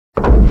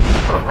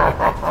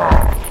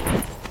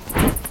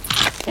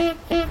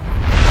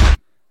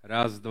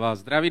Raz, dva.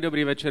 Zdraví,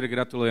 dobrý večer,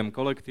 gratulujem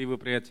kolektívu,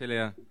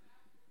 priatelia.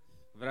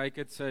 Vraj,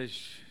 keď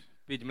chceš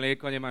piť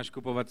mlieko, nemáš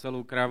kupovať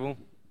celú kravu.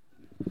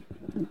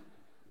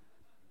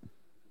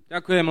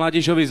 Ďakujem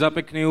Ladižovi za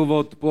pekný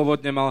úvod.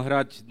 Pôvodne mal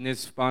hrať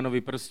dnes v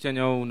Pánovi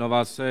prsteňov,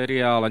 nová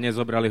séria, ale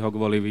nezobrali ho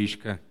kvôli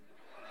výške.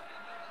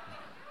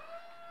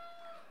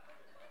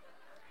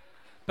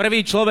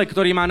 Prvý človek,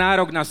 ktorý má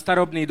nárok na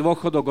starobný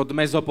dôchodok od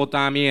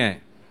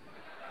Mezopotámie,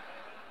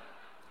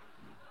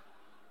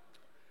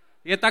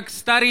 je tak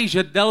starý,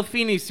 že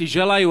delfíny si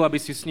želajú, aby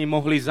si s ním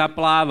mohli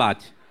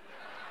zaplávať.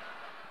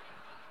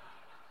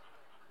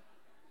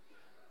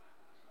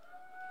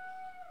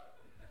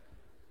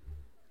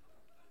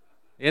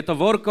 Je to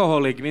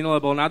workoholik, minule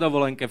bol na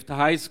dovolenke v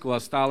Thajsku a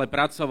stále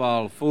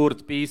pracoval,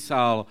 furt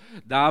písal,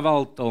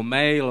 dával to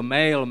mail,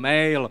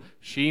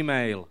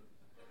 she-mail.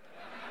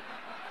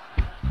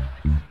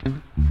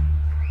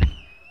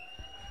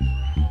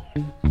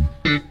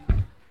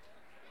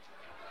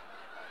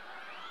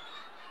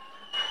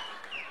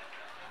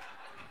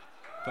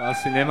 To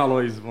asi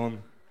nemalo ísť von.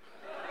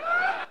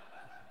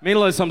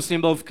 Minule som s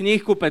ním bol v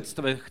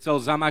knihkupectve, chcel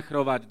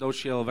zamachrovať,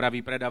 došiel,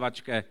 vraví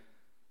predavačke: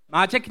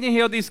 máte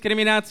knihy o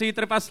diskriminácii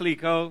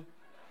trpaslíkov?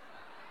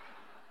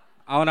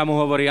 A ona mu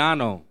hovorí: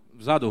 áno,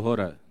 vzadu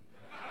hore.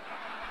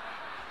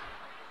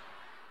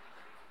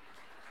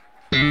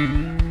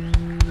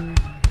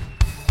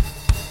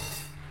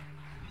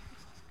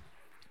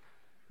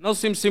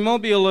 Nosím si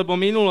mobil, lebo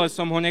minule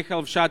som ho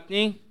nechal v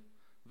šatni,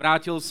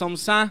 vrátil som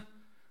sa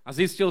a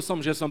zistil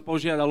som, že som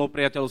požiadal o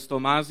priateľstvo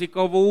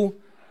Mázikovú,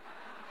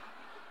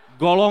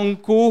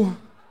 Golonku,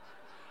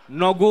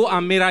 Nogu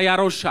a Mira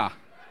Jaroša.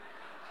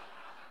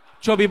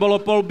 Čo by bolo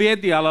pol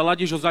biedy, ale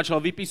Ladižo začal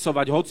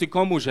vypisovať hoci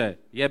komu,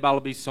 že jebal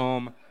by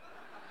som,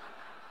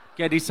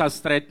 kedy sa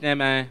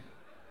stretneme.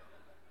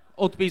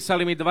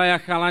 Odpísali mi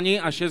 2 chalani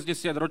a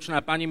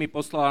 60-ročná pani mi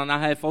poslala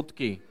nahé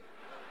fotky.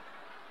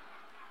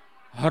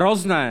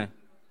 Hrozné.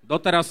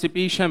 Doteraz si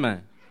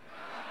píšeme.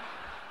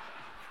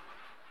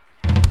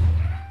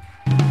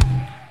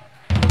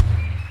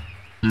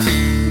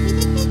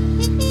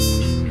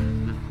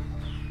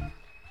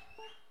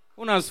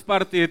 U nás v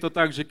partii je to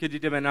tak, že keď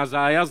ideme na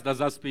zájazd a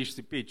zaspíš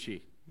si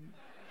piči.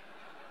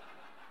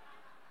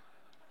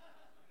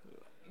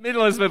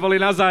 Minule sme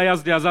boli na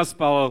zájazde a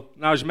zaspal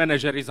náš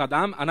manažer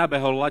Adam a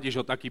nabehol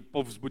Ladižo taký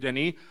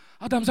povzbudený.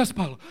 Adam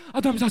zaspal.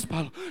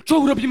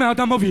 Čo urobíme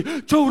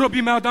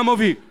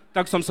Adamovi?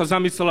 Tak som sa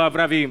zamyslel a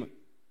vravím: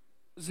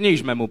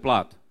 znížme mu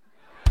plat.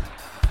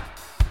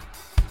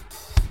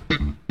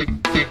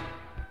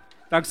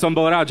 Tak som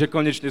bol rád, že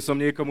konečne som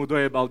niekomu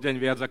dojebal deň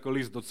viac ako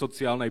list do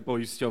sociálnej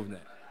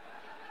poisťovne.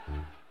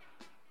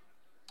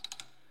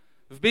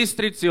 V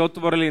Bystrici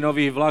otvorili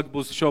nový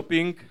vlakbus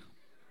shopping.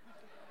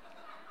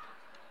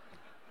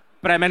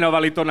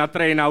 Premenovali to na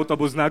train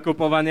autobus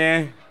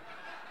nakupovanie.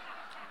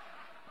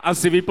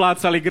 Asi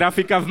vyplácali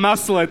grafika v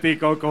masle, ty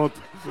kokot.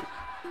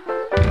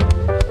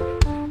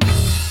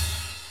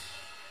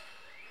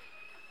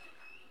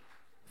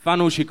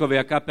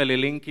 Fanúšikovia kapely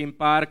Linkin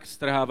Park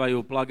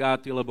strhávajú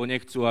plagáty, lebo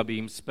nechcú,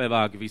 aby im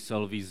spevák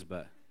visel v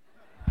izbe.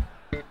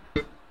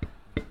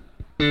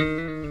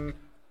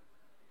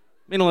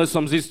 Minule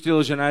som zistil,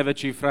 že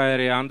najväčší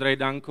frajer je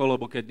Andrej Danko,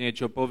 lebo keď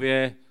niečo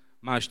povie,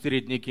 má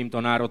 4 dní, kým to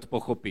národ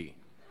pochopí.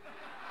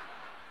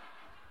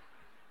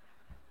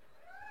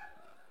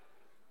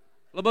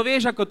 Lebo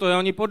vieš, ako to je,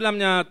 oni podľa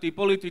mňa, tí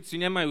politici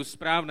nemajú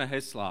správne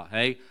heslá,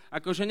 hej?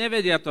 Akože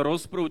nevedia to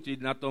rozprútiť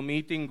na tom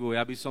mítingu,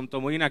 ja by som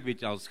tomu inak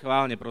vyťal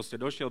schválne, proste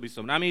došiel by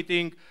som na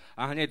míting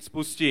a hneď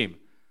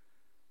spustím.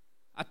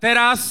 A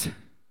teraz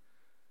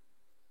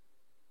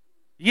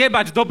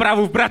jebať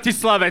dopravu v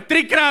Bratislave,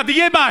 3-krát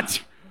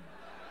jebať!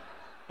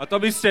 A to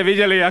by ste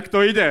videli, jak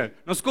to ide.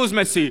 No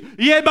skúsme si,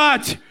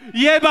 jebať!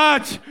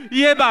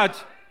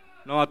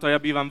 No a to ja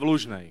bývam v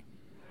Lužnej.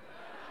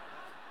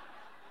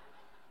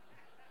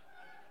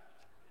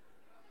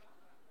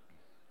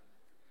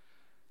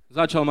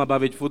 Začal ma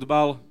baviť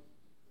futbal.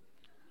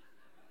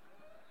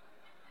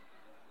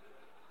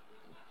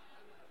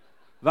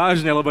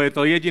 Vážne, lebo je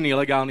to jediný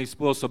legálny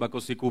spôsob, ako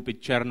si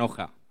kúpiť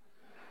Černocha.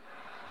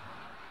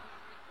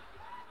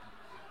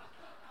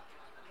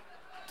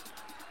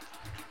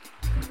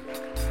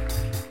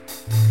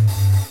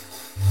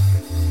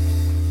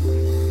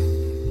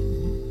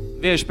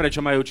 Vieš, prečo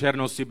majú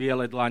černosy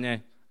biele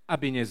dlane?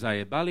 Aby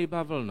nezajebali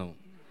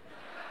bavlnu.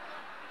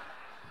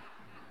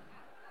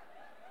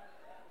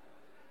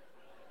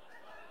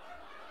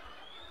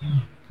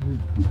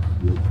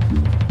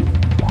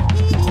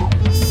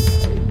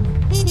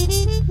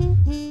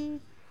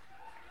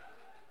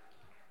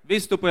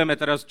 Vystupujeme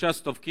teraz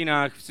často v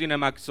kinách, v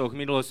Cinemaxoch.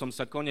 Minule som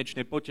sa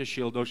konečne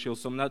potešil, došiel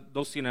som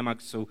do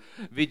Cinemaxu.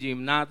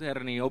 Vidím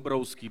nádherný,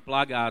 obrovský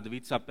plagát,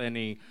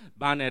 vycapený,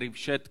 banery,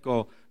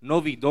 všetko.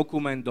 Nový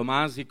dokument do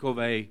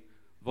Mázikovej,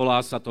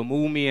 volá sa to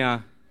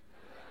Múmia.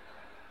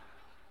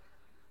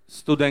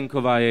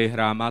 Studenková jej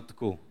hrá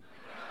matku.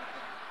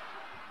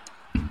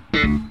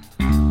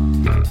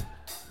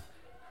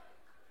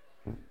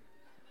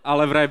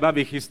 Ale vraj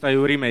baby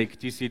chystajú remake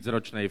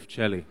Tisícročnej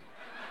včely.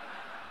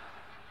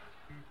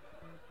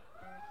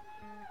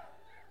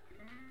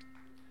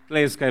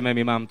 Tlieskajme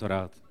mi, mám to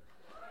rád.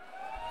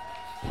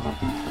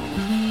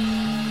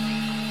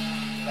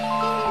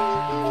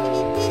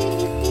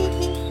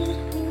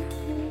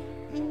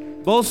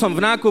 Bol som v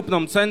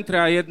nákupnom centre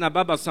a jedna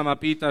baba sa ma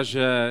pýta,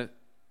 že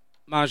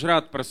máš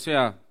rád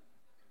prsia?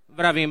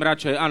 Vravím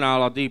radšej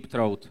anál a deep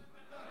throat.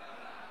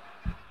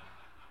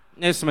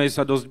 Nesmej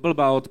sa, dosť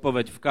blbá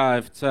odpoveď v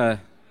KFC.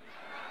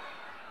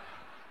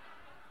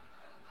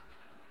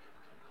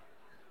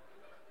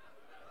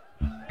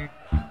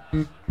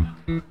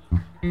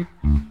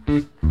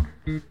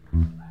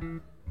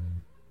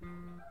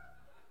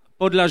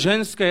 Podľa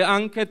ženskej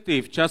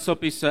ankety v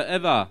časopise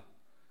Eva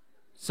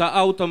sa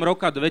autom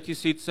roka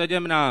 2017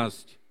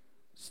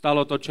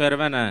 stalo to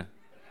červené.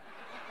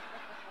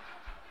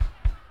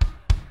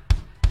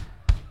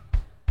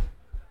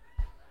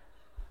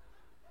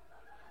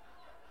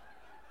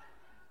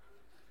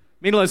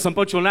 Minule som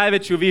počul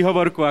najväčšiu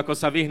výhovorku, ako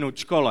sa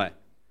vyhnúť škole.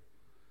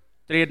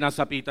 Triedna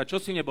sa pýta, čo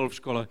si nebol v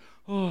škole?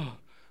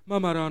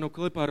 Mama ráno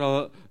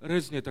klepára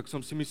rezne, tak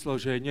som si myslel,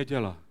 že je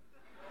nedeľa.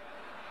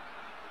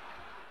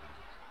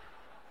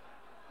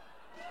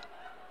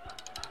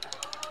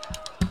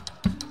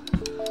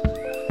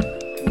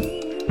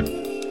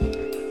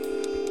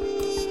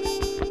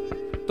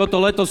 Toto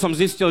leto som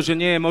zistil, že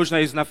nie je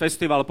možné ísť na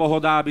festival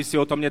Pohoda, aby si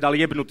o tom nedal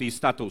jebnutý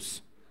status.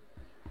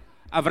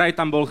 A vraj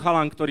tam bol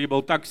chalan, ktorý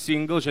bol tak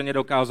single, že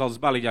nedokázal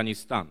zbaliť ani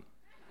stan.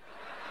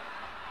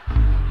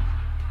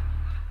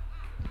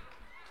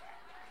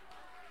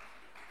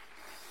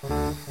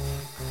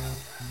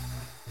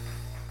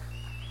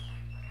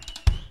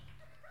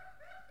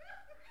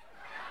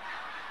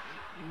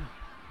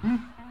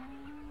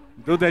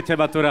 Dude,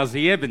 teba tu raz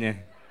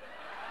jebne.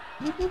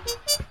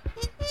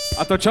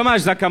 A to čo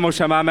máš za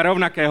kamoša? Máme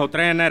rovnakého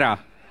trénera.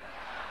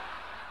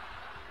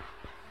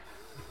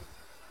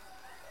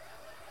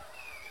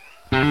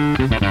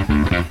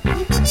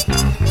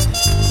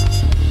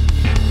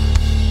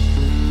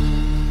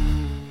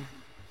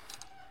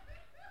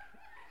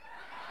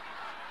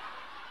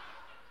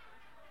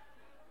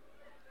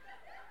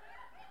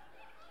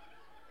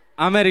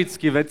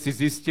 Americkí vedci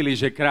zistili,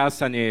 že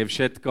krása nie je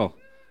všetko,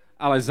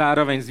 ale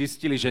zároveň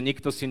zistili, že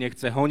nikto si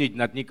nechce honiť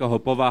nad nikoho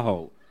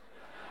povahou.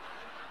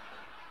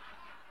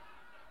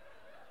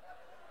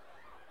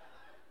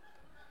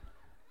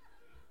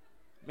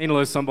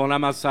 Minule som bol na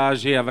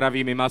masáži a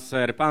vraví mi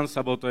masér, pán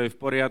Sabo, to je v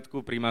poriadku,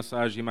 pri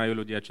masáži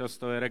majú ľudia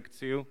často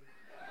erekciu.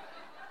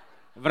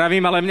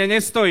 Vravím, ale mne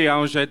nestojí, a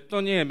on že,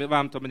 to nie,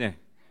 vám to mne.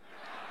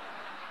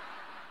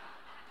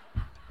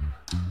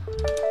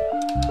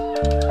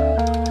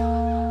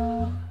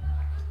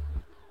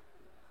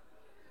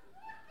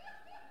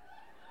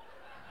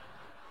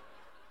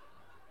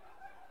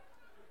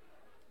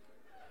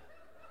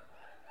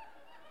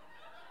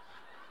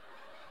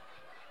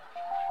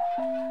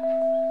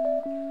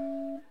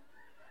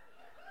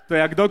 To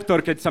je jak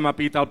doktor, keď sa ma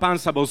pýtal,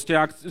 pán Sabo, ste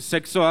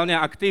sexuálne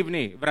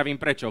aktívni? Vravím,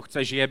 prečo?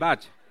 Chceš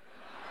jebať?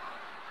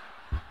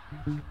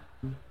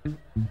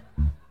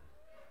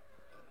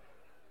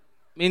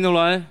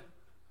 Minule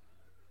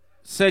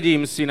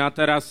sedím si na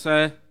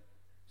terase,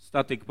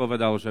 statik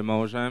povedal, že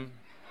môžem.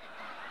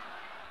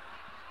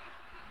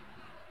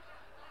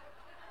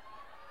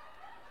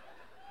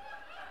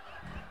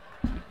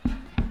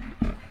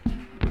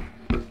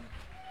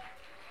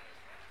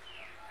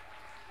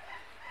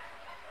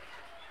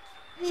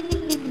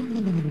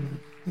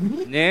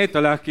 Nie je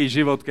to ľahký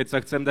život, keď sa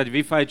chcem dať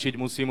vyfajčiť,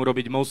 musím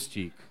urobiť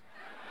mostík.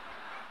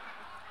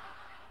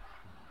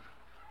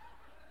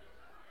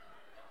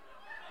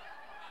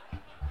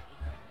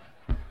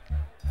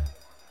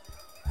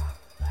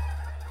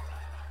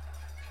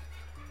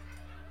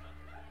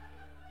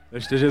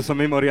 Ešte, že som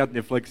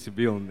mimoriadne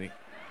flexibilný.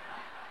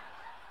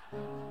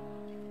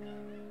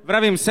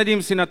 Vravím,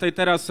 sedím si na tej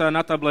terase a na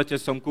tablete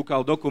som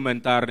kúkal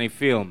dokumentárny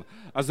film.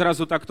 A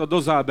zrazu takto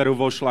do záberu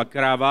vošla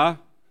krava.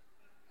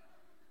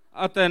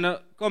 A ten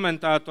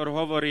komentátor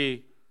hovorí,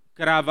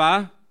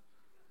 krava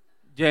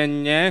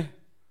denne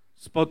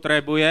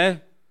spotrebuje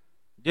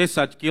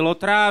 10 kg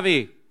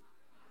trávy.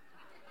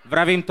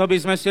 Vravím, to by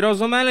sme si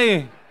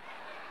rozumeli.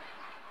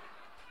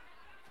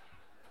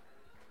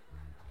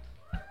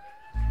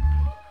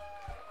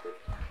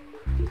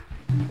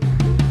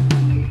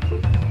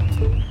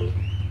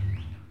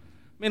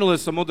 Minule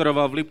som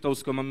moderoval v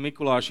Liptovskom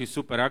Mikuláši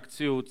super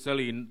akciu,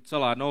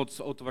 celá noc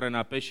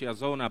otvorená pešia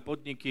zóna,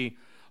 podniky.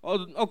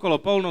 Okolo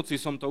polnoci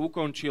som to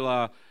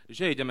ukončila,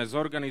 že ideme s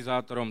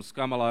organizátorom,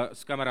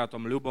 s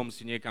kamarátom Ľubom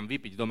si niekam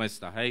vypiť do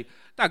mesta, hej.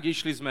 Tak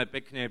išli sme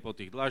pekne po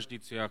tých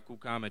dlaždiciach,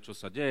 kúkáme, čo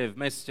sa deje v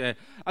meste.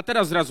 A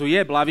teraz zrazu je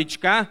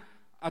lavička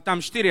a tam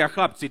 4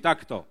 chlapci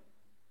takto.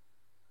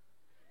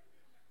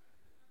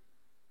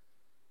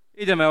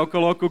 Ideme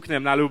okolo, kúknem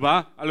na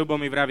Ľuba a Ľubo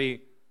mi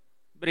vraví,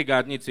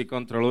 brigádnici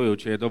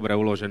kontrolujú, či je dobre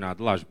uložená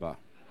dlažba.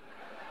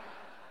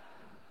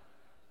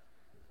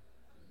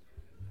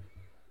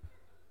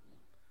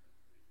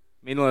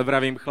 Minule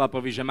vravím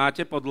chlapovi, že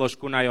máte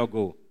podložku na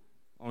jogu.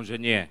 On, že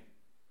nie.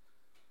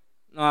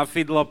 No a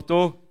fidlop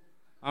tu?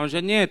 A on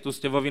že nie, tu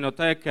ste vo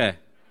vinotéke.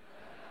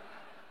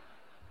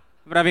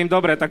 Vravím,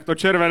 dobre, tak to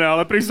červené,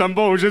 ale prísam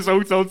Bohu, že som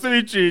chcel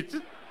cvičiť.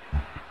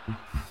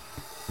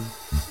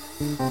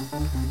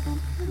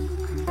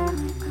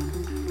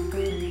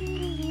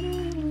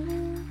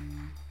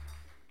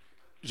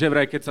 Že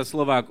vraj, keď sa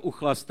Slovák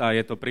uchlastá,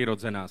 je to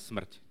prirodzená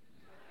smrť.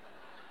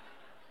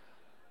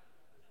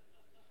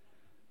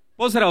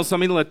 Pozeral som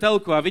minulé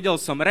telku a videl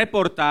som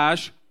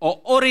reportáž o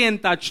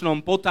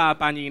orientačnom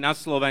potápaní na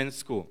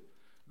Slovensku.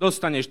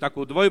 Dostaneš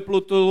takú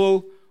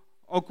dvojplutulu,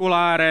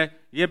 okuláre,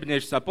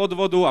 jebneš sa pod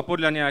vodu a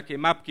podľa nejakej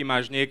mapky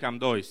máš niekam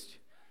dojsť.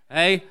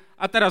 Hej?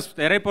 A teraz v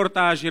tej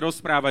reportáži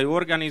rozprávajú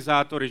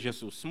organizátori, že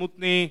sú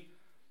smutní,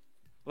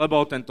 lebo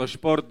o tento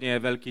šport nie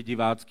je veľký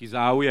divácky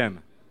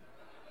záujem.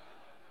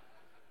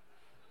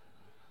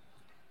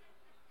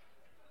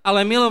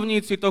 Ale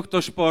milovníci tohto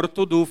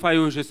športu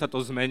dúfajú, že sa to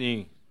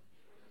zmení.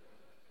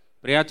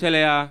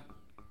 Priatelia,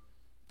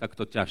 tak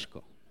to ťažko.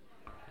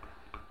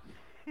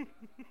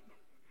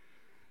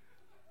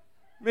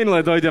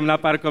 Minule dojdem na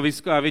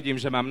parkovisko a vidím,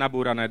 že mám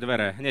nabúrané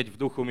dvere. Hneď v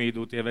duchu mi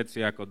idú tie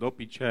veci ako do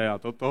piče a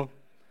toto.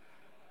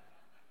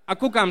 A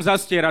kúkam za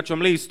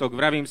stieračom lístok,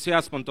 vravím si,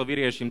 aspoň to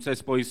vyrieším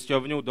cez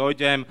poisťovňu,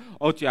 dojdem,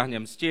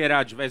 odtiahnem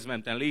stierač, vezmem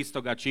ten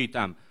lístok a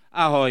čítam.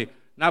 Ahoj,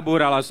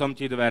 nabúrala som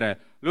ti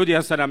dvere. Ľudia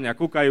sa na mňa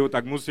kúkajú,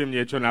 tak musím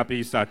niečo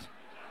napísať.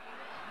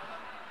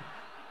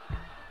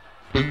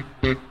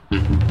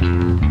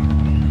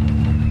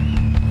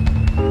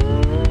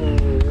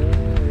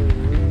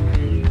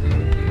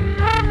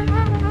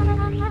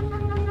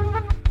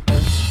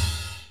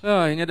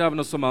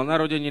 Nedávno som mal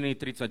narodeniny,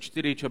 34,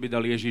 čo by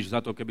dal Ježiš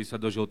za to, keby sa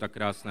dožil tak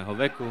krásneho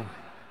veku.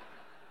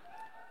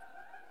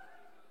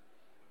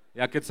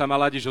 Ja keď sa ma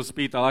Ladižo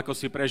spýtal, ako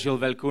si prežil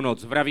Veľkú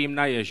noc, vravím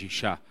na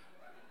Ježiša.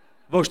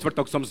 Vo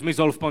štvrtok som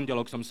zmizol, v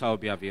pondelok som sa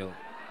objavil.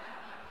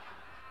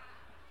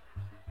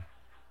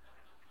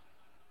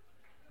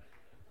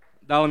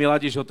 Dal mi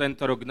Ladižo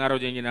tento rok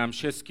narodeninám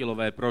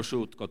 6-kilové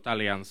prošútko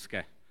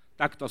talianske.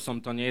 Takto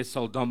som to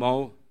niesol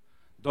domov,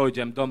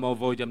 dojdem domov,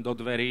 vojdem do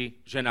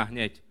dverí, žena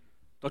hneď.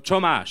 To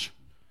čo máš?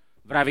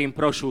 Vravím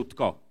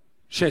prošútko,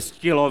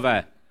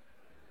 6-kilové.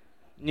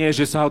 Nie,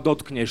 že sa ho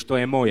dotkneš, to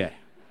je moje.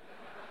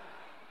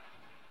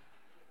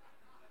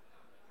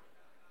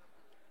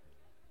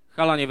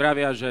 Chalani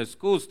vravia, že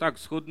skús tak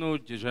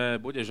schudnúť, že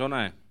budeš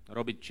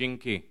robiť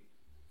činky.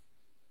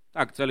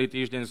 Tak celý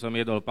týždeň som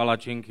jedol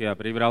palačinky a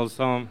pribral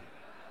som.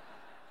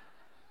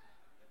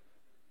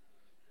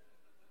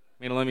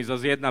 Minule mi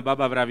zase jedna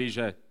baba vraví,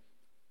 že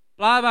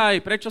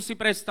plávaj, prečo si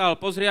prestal?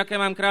 Pozri, aké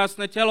mám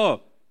krásne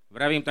telo.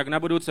 Vravím, tak na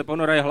budúce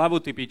ponoraj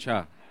hlavu, ty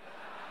piča.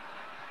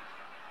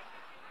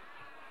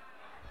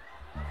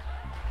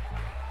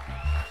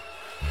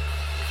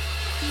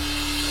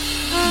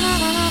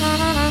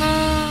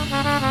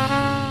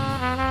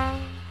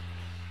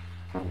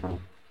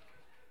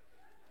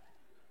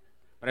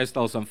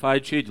 Prestal som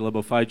fajčiť, lebo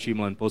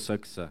fajčím len po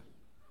sexe.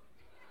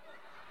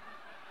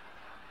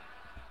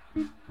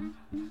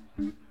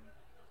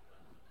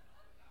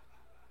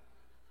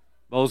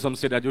 Bol som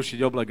si dať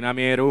ušiť oblek na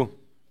mieru.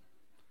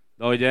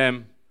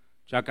 Dojdem,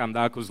 čakám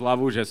dáku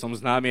zľavu, že som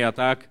známy a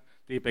tak.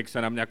 Týpek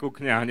sa na mňa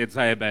kúkne a hneď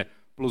zajebe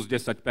plus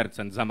 10%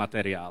 za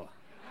materiál.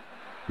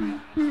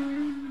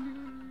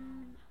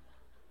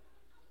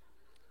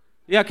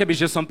 Ja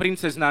kebyže som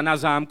princezná na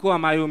zámku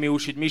a majú mi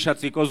ušiť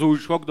myšací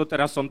kozúšok,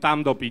 doteraz som tam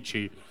do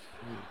piči.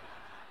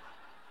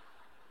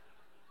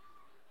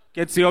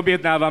 Keď si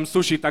objednávam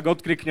suši, tak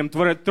odkriknem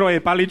troje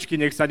paličky,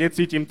 nech sa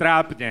necítim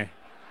trápne.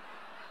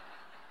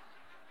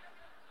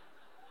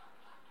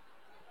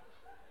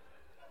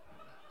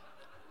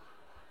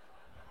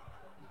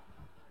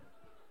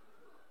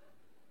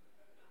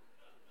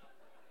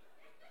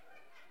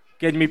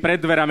 Keď mi pred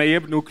dverami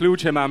jebnú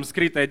kľúče, mám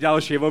skryté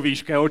ďalšie vo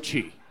výške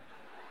očí.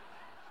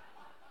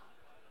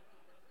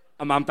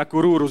 A mám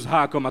takú rúru s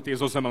hákom a tie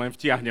zo zeme len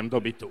vtiahnem do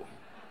bytu.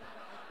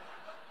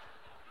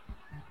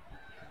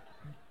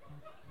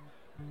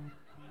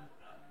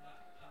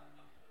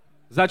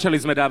 Začali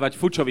sme dávať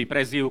fučovi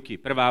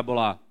prezývky. Prvá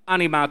bola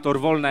animátor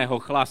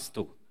voľného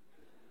chlastu.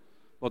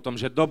 Potom,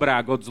 že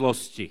dobrák od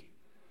zlosti.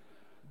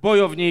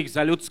 Bojovník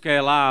za ľudské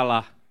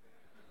lála.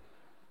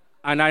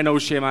 A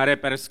najnovšie má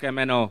reperské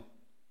meno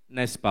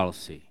Nespal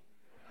si.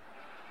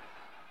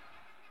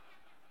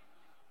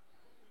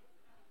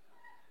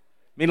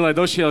 Minule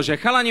došiel, že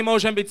chalani,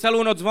 môžem byť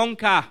celú noc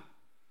vonka.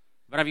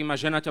 Vravím, a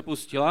žena ťa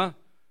pustila?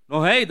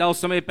 No hej, dal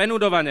som jej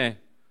penudovanie.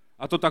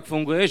 A to tak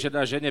funguje, že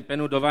dá žene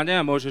penudovanie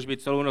a môžeš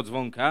byť celú noc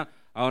vonka.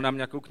 A ona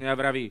mňa kúkne a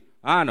vraví,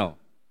 áno,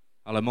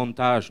 ale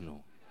montážnu.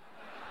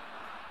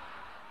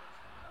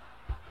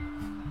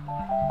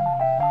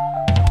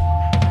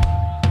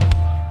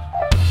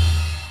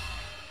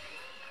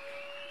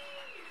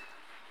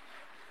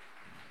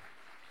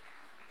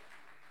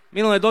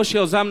 Minule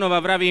došiel za mnou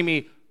a vraví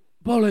mi,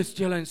 bolesť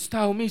je len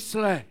stav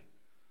mysle.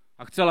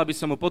 A chcela by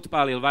som mu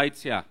podpálil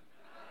vajcia.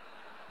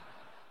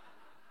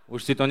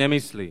 Už si to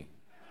nemyslí.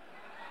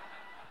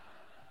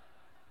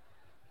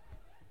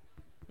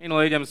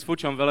 Minule idem s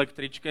fučom v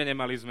električke,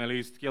 nemali sme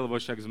lístky, lebo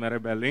však sme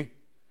rebeli.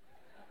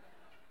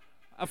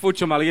 A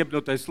Fučo mal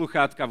jebnuté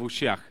sluchátka v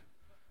ušiach.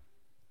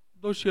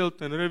 Došiel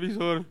ten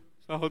revizor,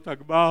 sa ho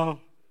tak bál,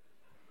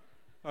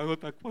 a ho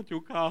tak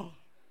poťukal.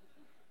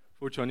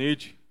 Fučo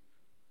nič.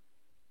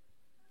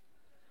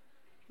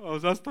 A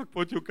ho zas tak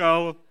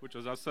poťukal,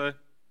 Fučo zase.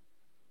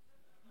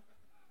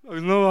 Tak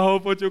znova ho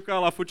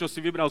poťukal a Fučo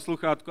si vybral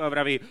sluchátko a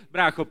vraví,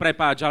 brácho,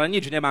 prepáč, ale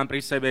nič nemám pri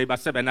sebe, iba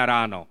sebe na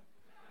ráno.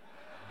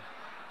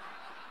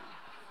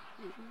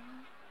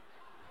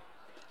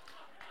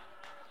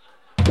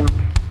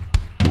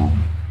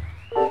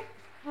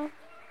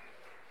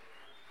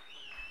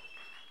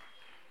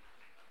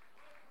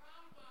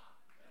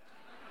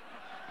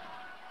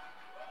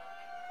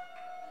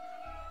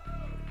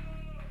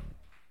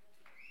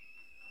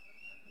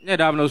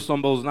 Nedávno som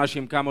bol s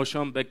našim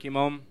kamošom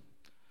Bekimom,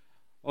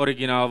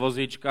 originál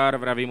vozíčkár,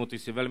 vraví mu, ty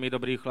si veľmi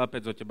dobrý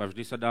chlapec, o teba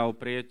vždy sa dá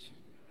oprieť.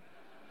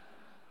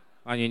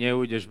 Ani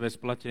neujdeš bez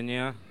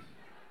platenia.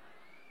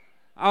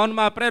 A on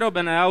má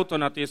prerobené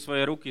auto na tie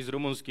svoje ruky z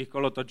rumunských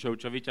kolotočov,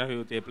 čo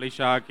vyťahujú tie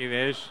plišáky,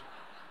 vieš.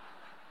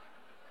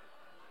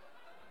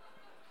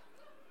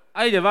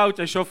 A ide v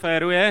aute,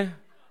 šoféruje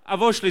a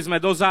vošli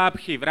sme do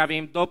zápchy,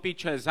 vravím, do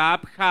piče,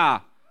 zápcha.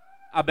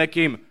 A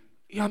Bekim,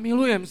 ja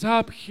milujem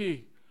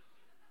zápchy.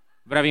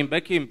 Vravím,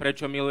 Bekim,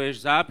 prečo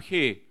miluješ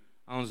zápchy?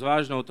 A on s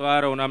vážnou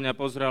tvárou na mňa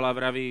pozrel a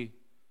vraví,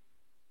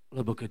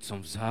 lebo keď som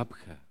v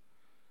zápche,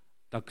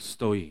 tak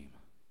stojím.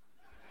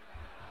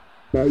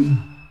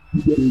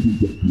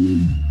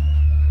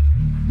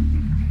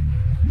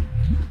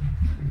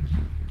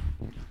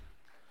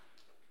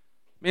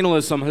 Minule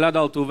som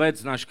hľadal tú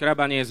vec na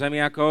škrabanie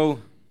zemiakov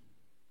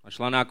a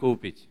šla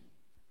nakúpiť.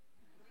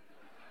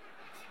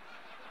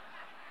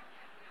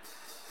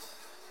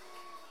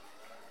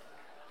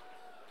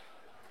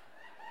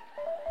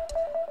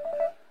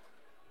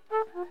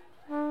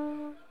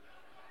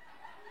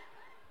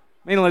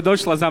 Minule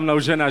došla za mnou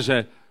žena,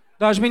 že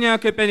dáš mi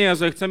nejaké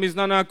peniaze, chcem ísť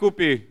na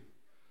nákupy.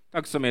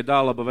 Tak som jej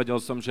dal, lebo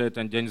vedel som, že je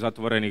ten deň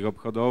zatvorených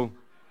obchodov.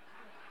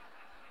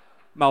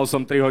 Mal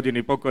som 3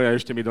 hodiny pokoja a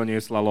ešte mi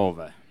doniesla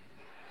love.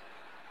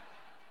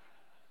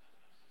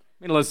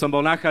 Minule som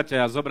bol na chate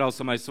a zobral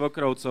som aj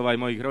svokrovcov, aj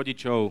mojich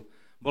rodičov.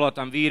 Bola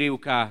tam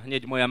výrivka,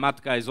 hneď moja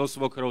matka aj so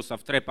svokrou sa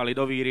vtrepali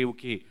do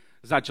výrivky.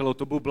 Začalo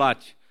tu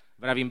bublať.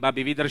 Vravím,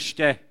 babi,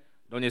 vydržte,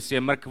 donesie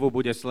mrkvu,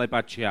 bude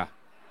slepačia.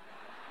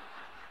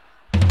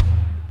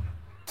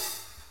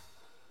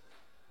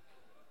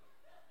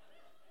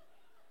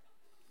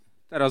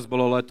 Teraz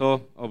bolo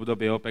leto,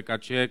 obdobie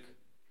opekačiek.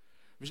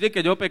 Vždy,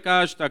 keď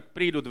opekáš, tak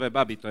prídu 2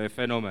 baby, to je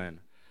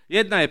fenomén.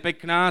 Jedna je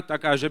pekná,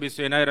 taká, že by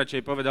si jej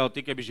najradšej povedal,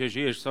 ty kebyže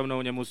žiješ so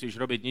mnou, nemusíš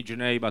robiť nič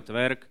iné, iba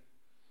twerk.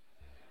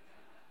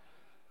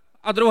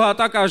 A druhá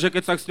taká, že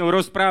keď sa s ňou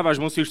rozprávaš,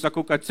 musíš sa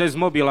kúkať cez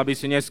mobil, aby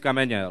si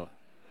neskamenel.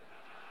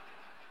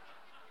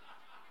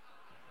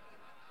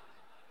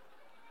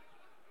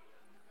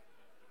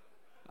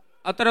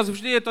 A teraz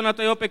vždy je to na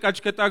tej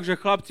opekačke tak, že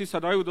chlapci sa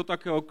dajú do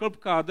takého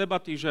klbka a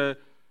debaty, že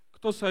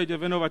kto sa ide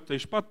venovať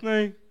tej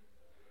špatnej,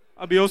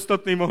 aby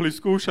ostatní mohli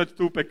skúšať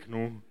tú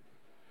peknú.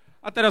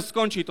 A teraz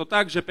skončí to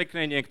tak, že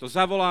peknej niekto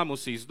zavolá,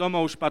 musí ísť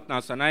domov, špatná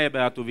sa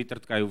najebe a tu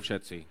vytrtkajú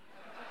všetci.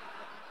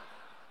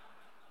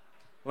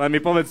 Len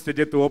mi povedzte,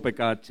 kde tu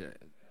opekáte.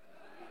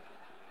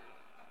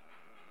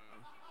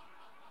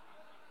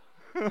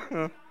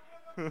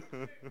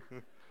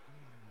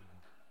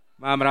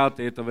 Mám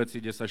rád tieto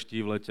veci, kde sa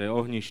štívlete,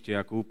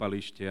 ohništia,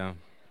 kúpalištia.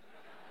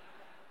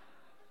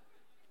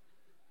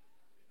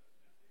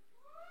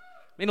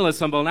 Minule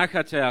som bol na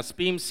chate a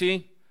spím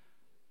si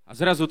a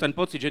zrazu ten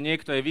pocit, že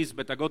niekto je v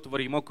izbe, tak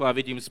otvorím oko a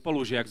vidím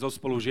spolužiak so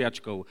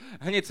spolužiačkou.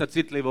 Hneď sa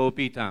citlivo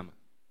opýtam,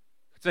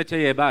 chcete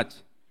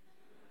jebať?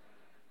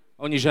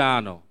 Oni, že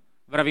áno.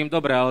 Vravím,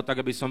 dobre, ale tak,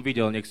 aby som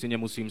videl, nech si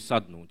nemusím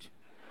sadnúť.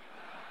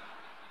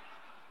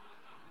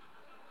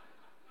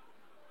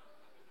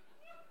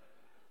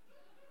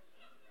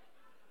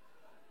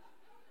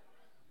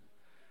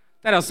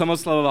 Teraz som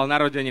oslavoval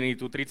narodeniny,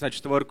 tú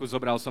 34-ku,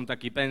 zobral som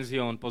taký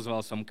penzión,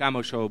 pozval som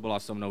kamošov, bola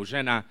so mnou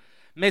žena.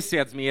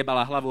 Mesiac mi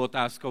jebala hlavu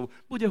otázkou,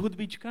 bude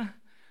hudbička?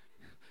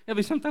 Ja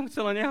by som tam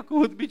chcela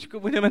nejakú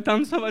hudbičku, budeme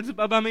tancovať s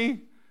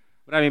babami?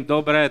 Vravím,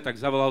 dobre, tak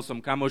zavolal som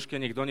kamoške,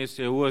 nech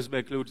donesie USB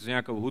kľúč s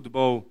nejakou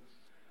hudbou.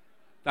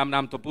 Tam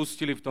nám to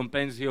pustili v tom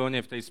penzióne,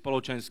 v tej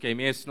spoločenskej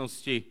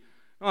miestnosti.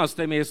 No a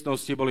z tej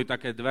miestnosti boli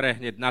také dvere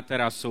hneď na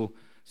terasu.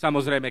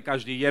 Samozrejme,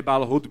 každý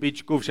jebal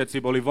hudbičku,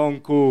 všetci boli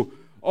vonku.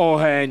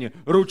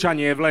 Oheň,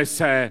 ručanie v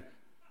lese.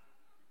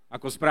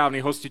 Ako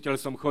správny hostiteľ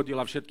som chodil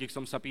a všetkých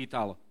som sa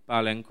pýtal,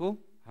 pálenku,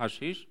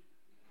 hašiš?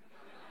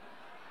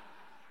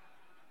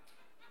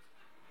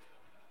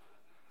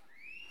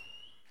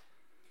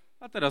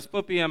 A teraz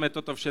popíjame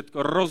toto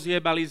všetko,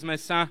 rozjebali sme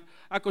sa,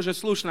 akože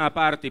slušná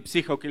party,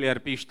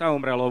 psychokilier Pišta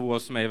umrel o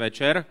 8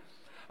 večer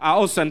a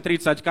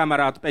 8:30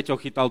 kamarát Peťo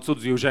chytal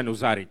cudziu ženu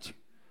zariť.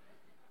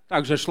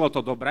 Takže šlo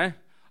to dobre.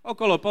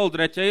 Okolo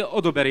 2:30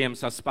 odoberiem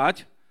sa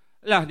spať,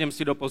 ľahnem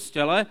si do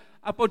postele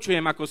a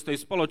počujem, ako z tej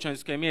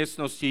spoločenskej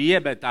miestnosti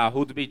jebe tá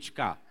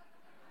hudbička.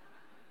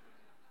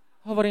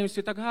 Hovorím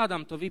si, tak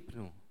hádam to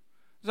vypnú.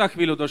 Za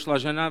chvíľu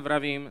došla žena,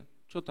 vravím,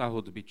 čo tá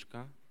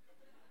hudbička?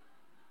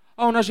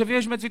 A ona, že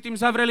vieš, medzi tým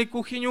zavreli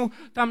kuchyňu,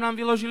 tam nám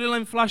vyložili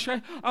len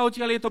fľaše a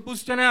odtiaľ je to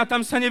pustené a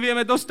tam sa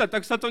nevieme dostať,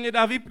 tak sa to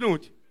nedá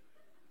vypnúť.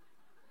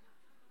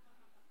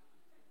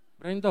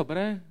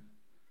 Dobre,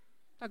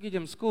 tak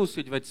idem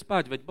skúsiť, veď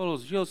spať, veď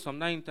žil som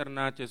na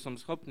internáte, som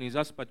schopný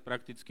zaspať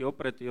prakticky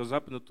opretý o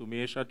zapnutú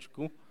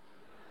miešačku.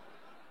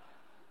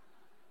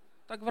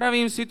 Tak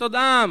vravím, si to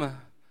dám.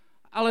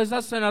 Ale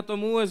zase na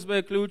tom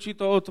USB kľúči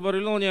to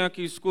otvorilo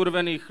nejaký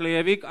skurvený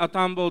chlievik a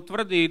tam bol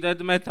tvrdý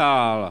dead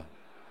metal.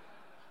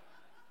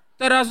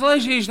 Teraz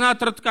ležíš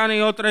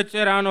natrtkaný o 3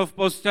 ráno v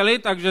posteli,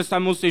 takže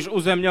sa musíš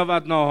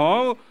uzemňovať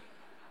nohou.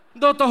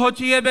 Do toho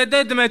ti jebe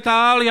dead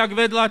metal, jak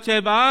vedľa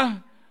teba.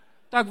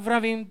 Tak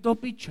vravím, do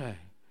piče.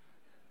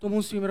 To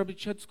musím robiť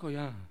všetko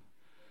ja.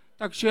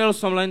 Tak šiel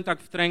som len tak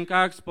v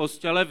trenkách z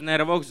postele, v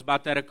nervoch, s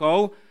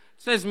baterkou.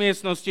 Cez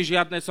miestnosti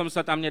žiadne som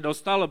sa tam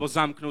nedostal, lebo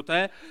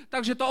zamknuté,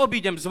 takže to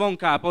obídem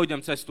zvonka a pôjdem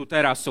cez tú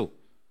terasu.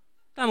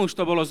 Tam už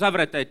to bolo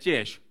zavreté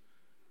tiež.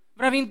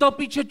 Vravím, do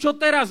piče, čo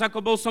teraz? Ako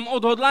bol som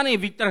odhodlaný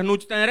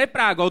vytrhnúť ten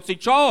reprák, hoci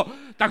čo?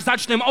 Tak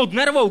začnem od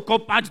nervov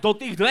kopať do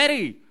tých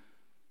dverí.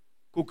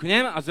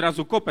 Kuknem a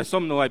zrazu kope so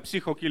mnou aj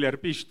psychokiller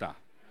Pišta.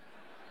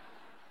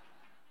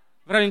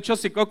 Vravím, čo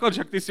si kokot,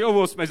 že ty si o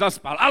 8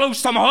 zaspal, ale už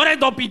som hore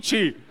do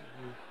piči.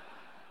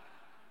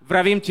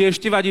 Vravím, tiež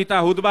ti vadí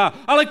tá hudba,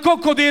 ale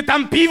kokot, je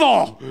tam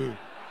pivo!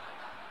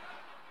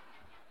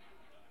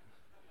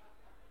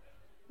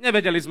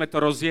 Nevedeli sme to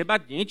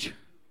rozjebať, nič.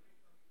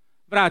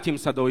 Vrátim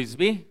sa do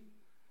izby,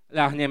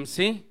 ľahnem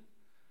si,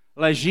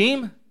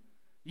 ležím,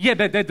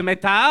 jebe dead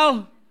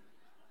metal.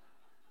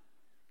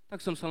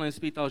 Tak som sa len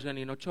spýtal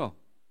ženy, no čo,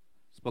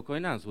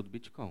 spokojná s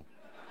hudbičkou?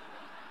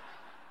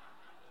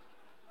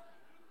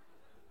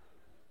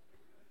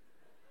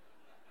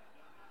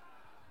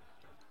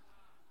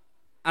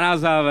 A na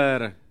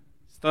záver,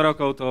 100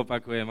 rokov to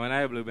opakuje, môj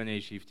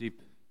najobľúbenejší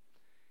vtip.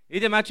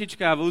 Ide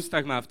mačička a v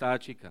ústach má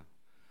vtáčika.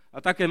 A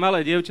také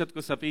malé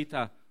dievčatko sa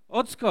pýta,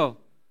 ocko,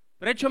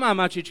 prečo má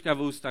mačička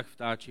v ústach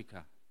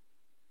vtáčika?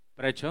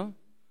 Prečo?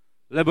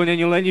 Lebo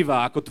není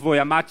lenivá ako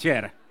tvoja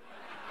mater.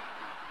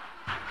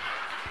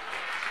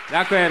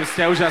 Ďakujem,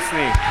 ste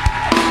úžasní.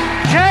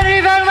 Ženy,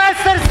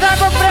 Veľmajster,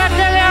 snabo,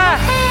 priatelia!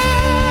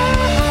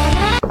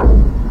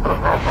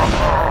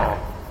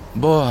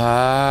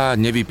 Boha,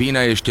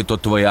 nevypínaj ešte to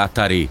tvoje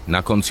Atari,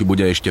 na konci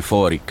bude ešte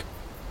fórik.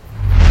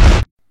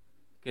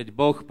 Keď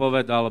Boh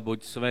povedal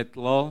buď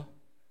svetlo,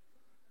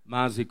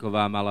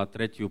 Máziková mala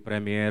 3.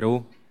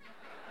 premiéru,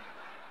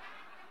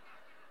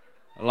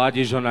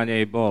 Ladižo na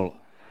nej bol.